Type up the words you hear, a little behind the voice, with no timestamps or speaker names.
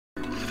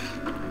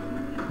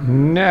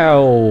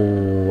Now,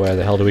 where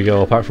the hell do we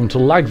go apart from to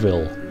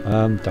Lagville?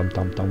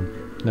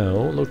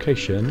 No,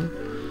 location.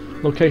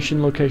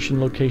 Location.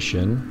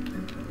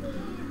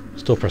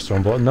 Still press the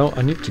wrong button. No,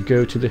 I need to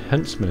go to the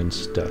Huntsman and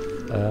stuff.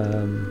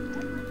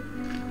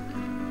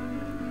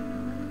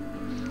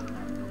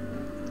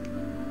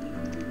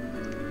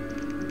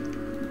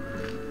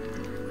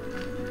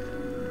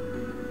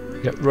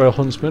 Yep, Royal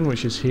Huntsman,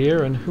 which is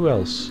here, and who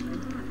else?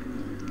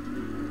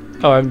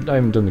 Oh, I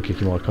haven't done the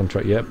Kiki Mod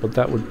contract yet, but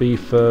that would be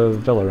for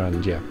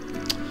Velorand, yeah.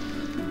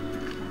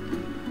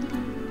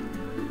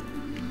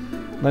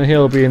 Then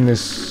he'll be in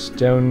this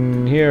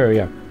down here,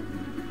 yeah.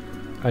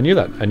 I knew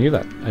that. I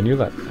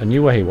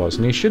knew where he was,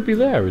 and he should be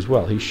there as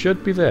well. He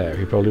should be there.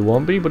 He probably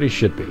won't be, but he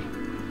should be.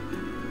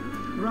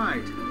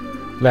 Right.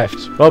 Left,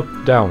 up,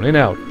 down, in,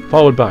 out,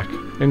 forward, back,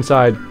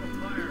 inside,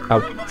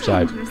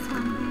 outside.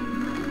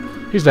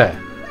 He's there.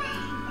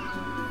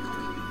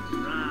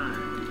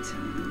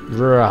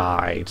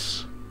 Right.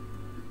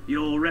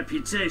 Your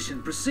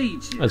reputation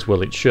precedes you. As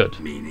well it should.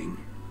 Meaning?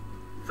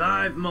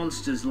 5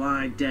 monsters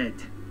lie dead,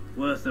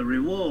 worth a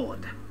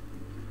reward.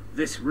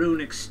 This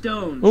runic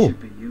stone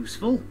should be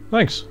useful.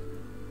 Thanks.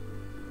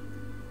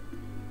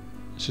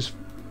 Let's just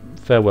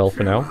farewell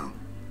for now.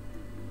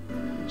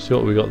 See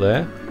what we got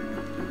there.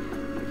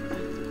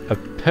 A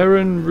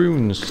Perrin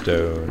rune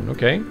stone.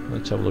 Okay,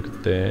 let's have a look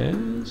at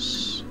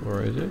this.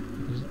 Where is it?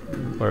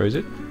 Where is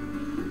it?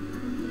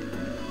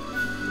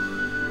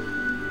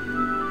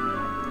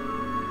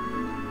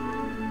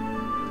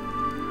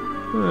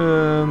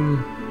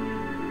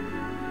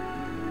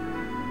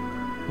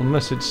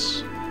 Unless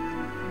it's...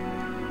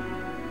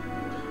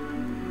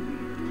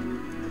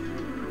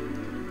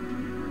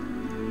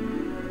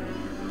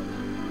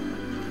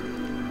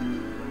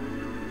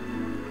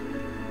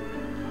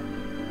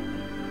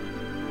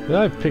 Did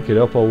I pick it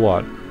up or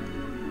what?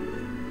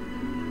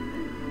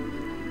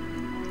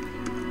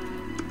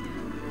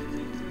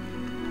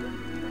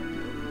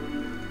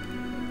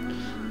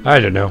 I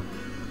don't know.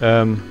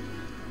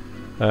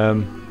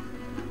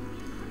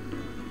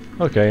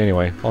 Okay,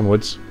 anyway,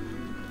 onwards.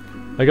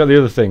 I got the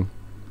other thing.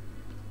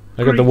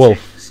 I got the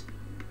wolf.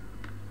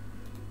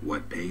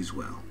 What pays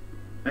well?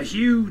 A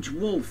huge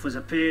wolf has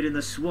appeared in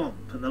the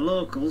swamp, and the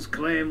locals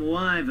claim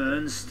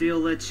wyverns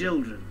steal their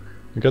children.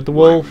 I got the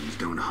wolf. Wyverns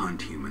don't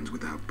hunt humans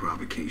without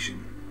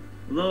provocation.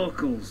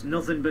 Locals,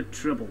 nothing but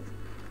trouble.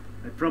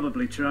 They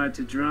probably tried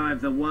to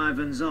drive the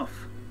wyverns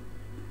off.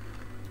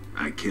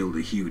 I killed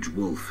a huge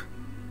wolf.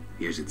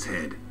 Here's its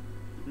head.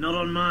 Not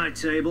on my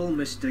table,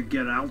 Mr.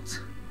 Geralt.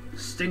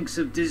 Stinks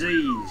of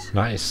disease.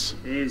 Nice.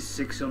 Here's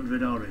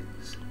 600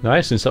 orens.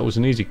 Nice, since that was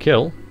an easy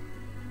kill.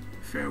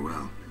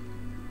 Farewell.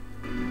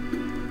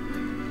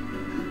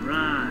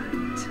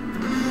 Right.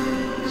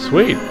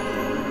 Sweet.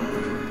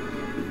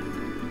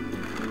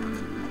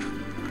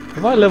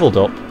 Have I leveled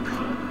up?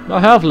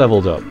 I have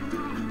leveled up.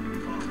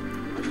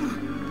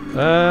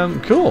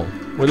 Cool.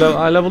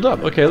 I leveled up.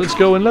 Okay, let's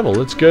go and level.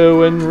 Let's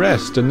go and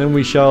rest, and then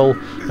we shall...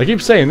 I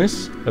keep saying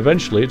this.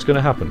 Eventually, it's going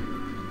to happen.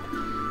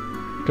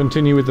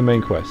 Continue with the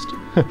main quest.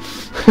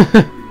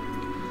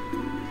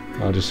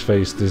 I'll just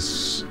face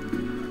this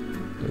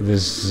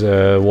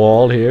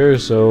wall here,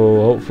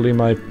 so hopefully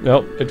my...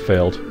 Oh, it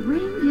failed.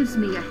 Rain gives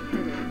me a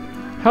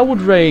headache. How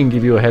would rain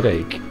give you a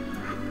headache?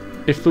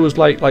 If there was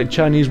like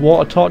Chinese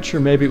water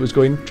torture, maybe it was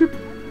going drip,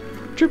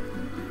 drip,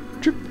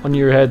 drip on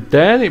your head,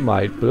 then it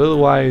might, but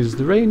otherwise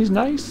the rain is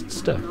nice and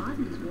stuff.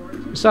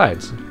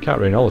 Besides, it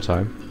can't rain all the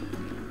time.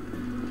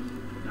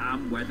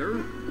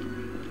 Weather.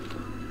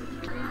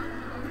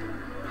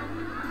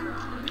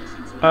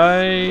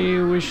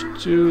 I wish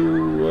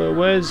to...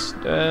 where's...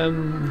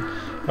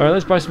 Alright,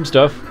 let's buy some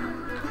stuff.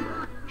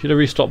 Should have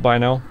restocked by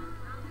now.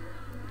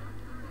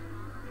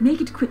 Make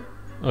it quick.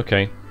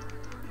 Okay.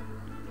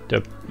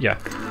 Yeah.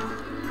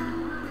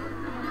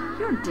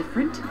 You're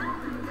different.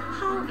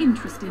 How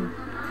interesting.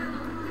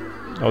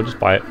 I'll just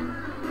buy it.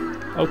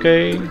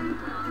 Okay.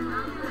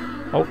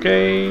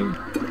 Okay.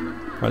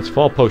 Right, it's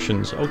 4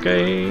 potions.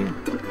 Okay.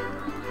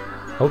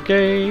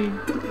 Okay.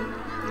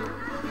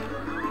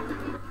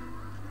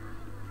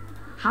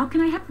 How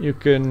can I help? You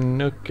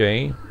can...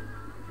 Okay.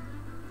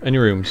 Any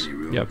rooms?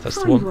 Yep, that's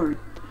the one. Word.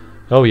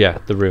 Oh yeah,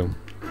 the room.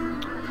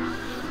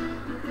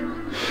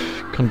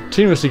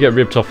 Continuously get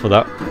ripped off for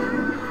that.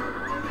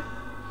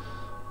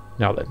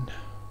 Now then.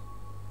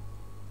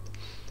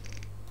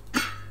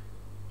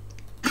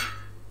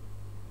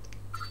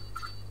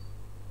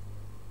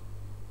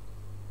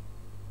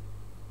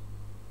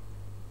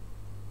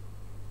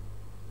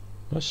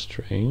 That's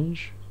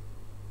strange.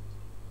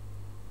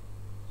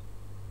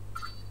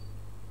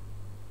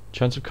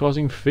 Chance of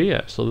causing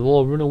fear, so they'll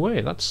all run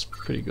away. That's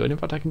pretty good. In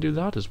fact, I can do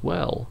that as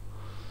well.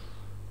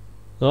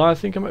 Though I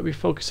think I might be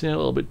focusing a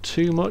little bit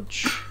too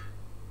much.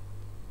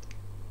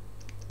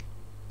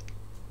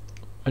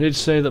 I did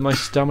say that my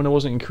stamina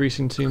wasn't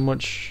increasing too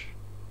much.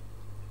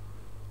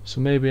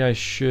 So maybe I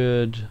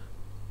should...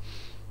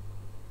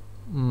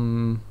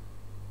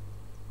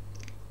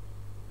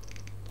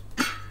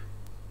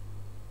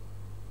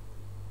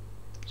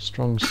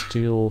 Strong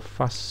steel,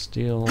 fast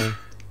steel...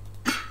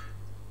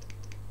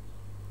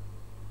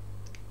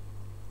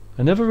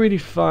 I never really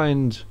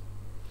find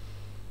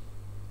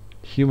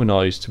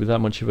humanoids to be that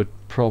much of a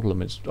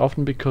problem. It's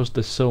often because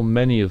there's so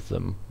many of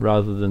them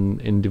rather than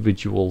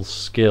individual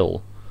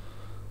skill.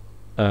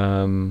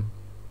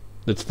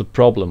 That's the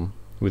problem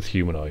with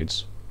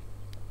humanoids.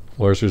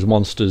 Whereas with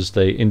monsters,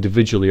 they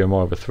individually are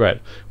more of a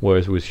threat.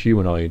 Whereas with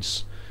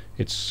humanoids,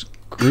 it's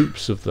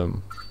groups of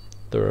them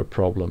that are a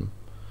problem.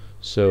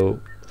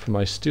 So for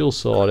my steel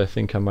sword, I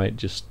think I might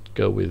just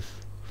go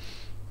with,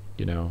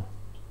 you know,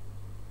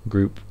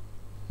 group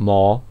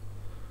more.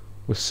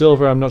 With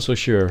silver, I'm not so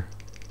sure.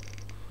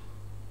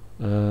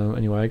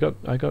 Anyway,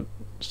 I got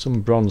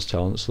some bronze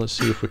talents. Let's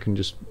see if we can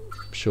just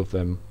shove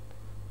them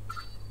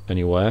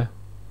anywhere.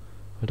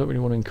 I don't really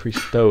want to increase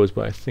those,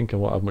 but I think I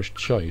won't have much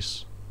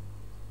choice.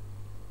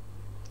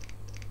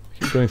 I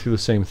keep going through the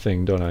same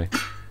thing, don't I?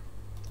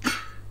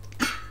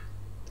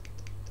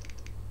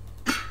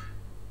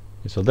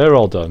 Okay, so they're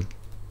all done.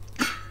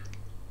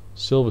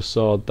 Silver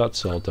sword,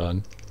 that's all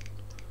done.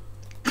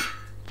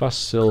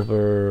 Fast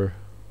silver.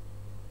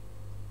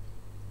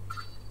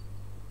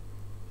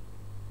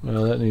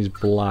 Well, that needs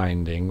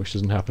blinding, which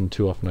doesn't happen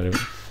too often, I don't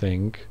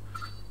think.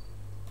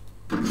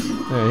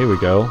 Yeah, here we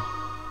go.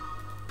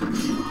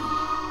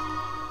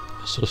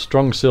 So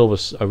strong silver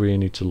I really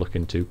need to look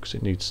into because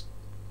it needs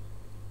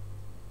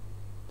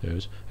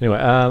those. Anyway,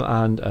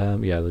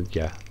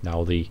 yeah,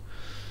 now the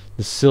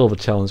silver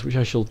talents, which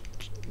I shall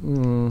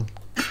don't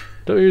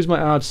use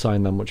my art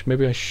sign that much.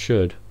 Maybe I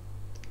should.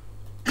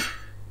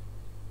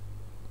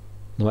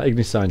 My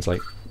Ignisign's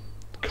like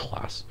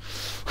class.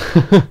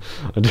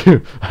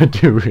 I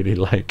do really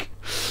like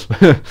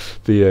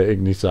the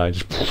Ignisign.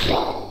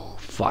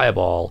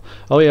 Fireball.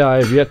 Oh yeah, I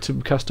have yet to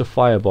cast a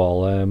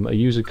fireball. A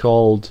user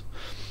called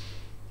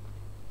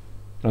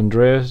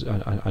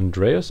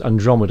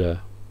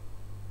Andromeda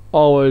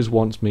always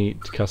wants me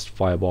to cast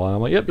fireball, and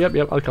I'm like, yep,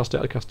 I'll cast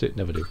it,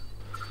 never do.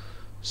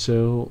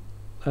 So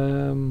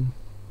I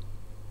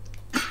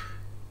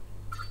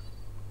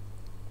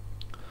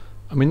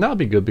mean, that'd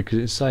be good because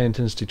it's psi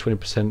intensity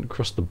 20%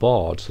 across the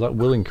board, so that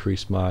will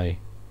increase my...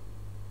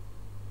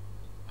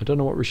 I don't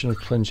know what Ritual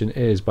Cleansing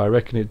is, but I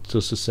reckon it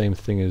does the same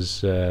thing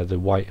as the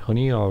white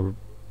honey, or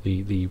the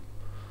you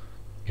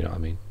know what I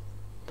mean.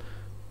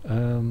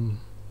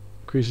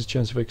 Increases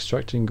chance of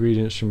extracting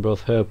ingredients from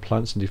both herb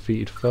plants and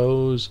defeated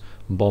foes,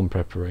 and bomb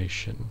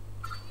preparation.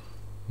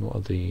 What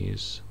are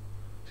these?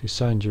 See,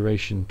 sign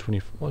duration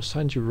 20. What's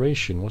sign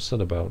duration? What's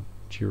that about?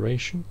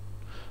 Duration?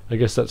 I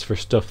guess that's for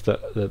stuff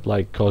that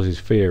like causes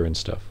fear and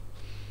stuff.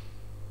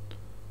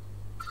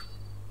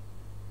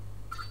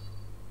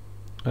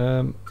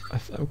 I'm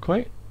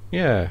quite,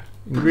 yeah,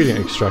 ingredient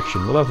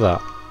extraction, we'll have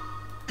that.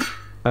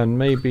 And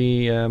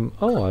maybe oh,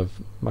 I've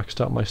maxed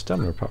out my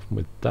stamina apart from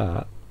with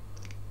that.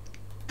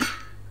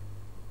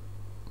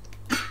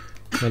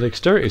 My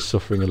dexterity is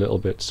suffering a little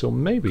bit, so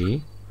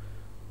maybe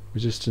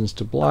resistance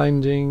to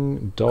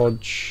blinding,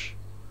 dodge,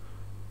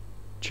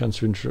 chance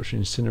of introduction,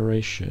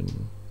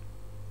 incineration.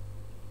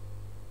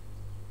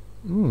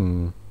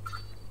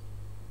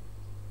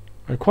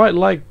 I quite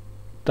like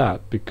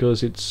that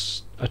because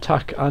it's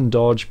attack and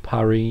dodge,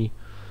 parry,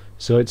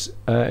 so it's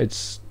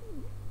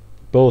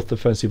both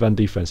offensive and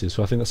defensive,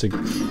 so I think that's a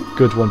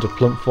good one to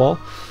plump for.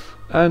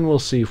 And we'll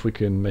see if we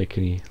can make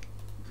any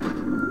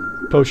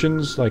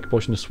potions, like a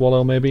potion of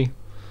swallow maybe.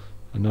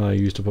 I know I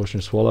used a potion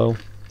of swallow.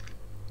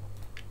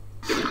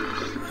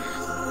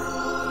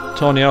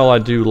 Tornial I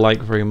do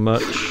like very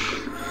much.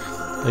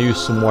 I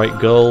used some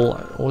white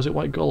gull. Or was it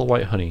white gull or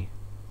white honey?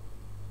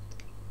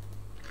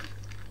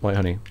 White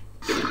honey.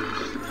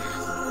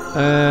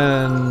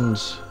 And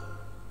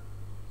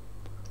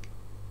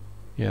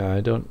yeah,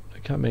 I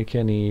can't make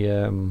any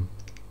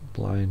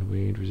blind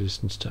weed,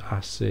 resistance to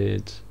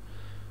acid,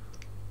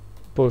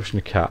 potion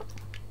of cat.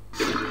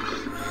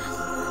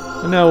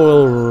 And now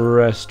we'll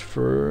rest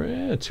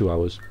for 2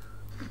 hours.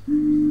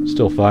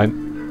 Still fine.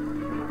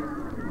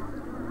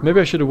 Maybe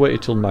I should have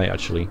waited till night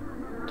actually,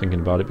 thinking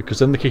about it, because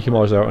then the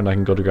Kikimore's out and I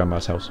can go to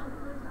Grandma's house.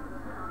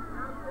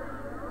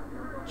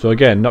 So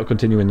again, not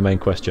continuing the main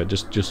quest yet,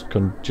 just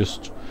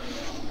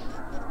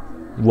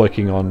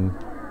working on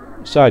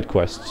side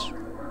quests.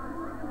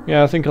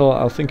 Yeah, I think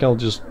I'll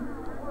just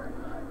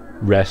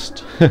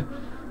rest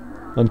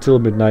until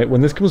midnight.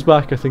 When this comes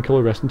back, I think I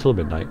will rest until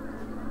midnight.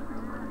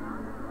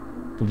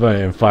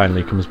 Then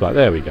finally comes back.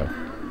 There we go.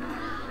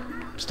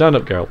 Stand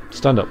up, girl.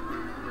 Stand up.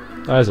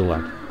 There's a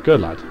lad. Good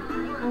lad.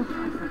 Oh,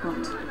 I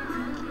forgot.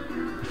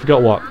 You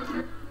forgot what?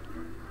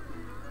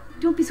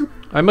 Don't be so...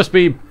 I must.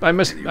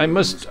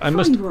 Yes,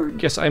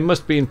 I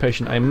must be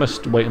impatient. I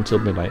must wait until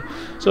midnight.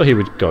 So here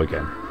we go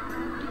again.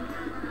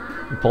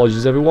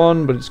 Apologies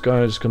everyone, but it's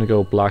just going to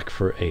go black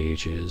for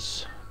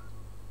ages.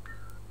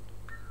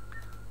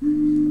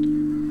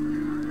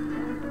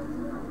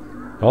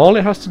 All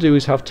it has to do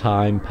is have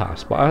time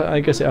pass, but I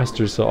guess it has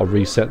to sort of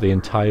reset the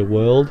entire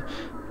world,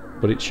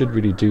 but it should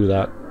really do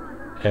that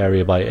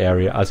area by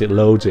area as it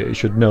loads it. It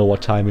should know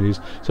what time it is.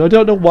 So I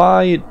don't know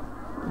why it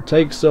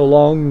takes so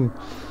long.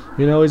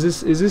 You know, is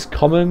this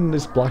common,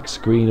 this black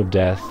screen of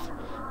death?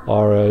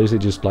 Or is it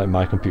just like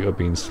my computer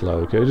being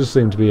slow? Okay, it just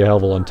seemed to be a hell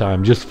of a long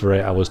time just for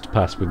 8 hours to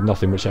pass with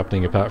nothing much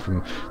happening apart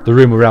from the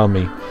room around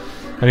me.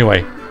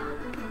 Anyway.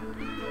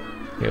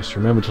 Yes,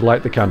 remember to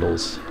light the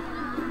candles.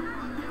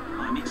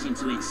 I'm itching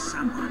to hit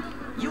someone.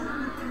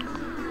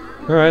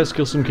 Alright, let's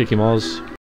kill some Kikimors.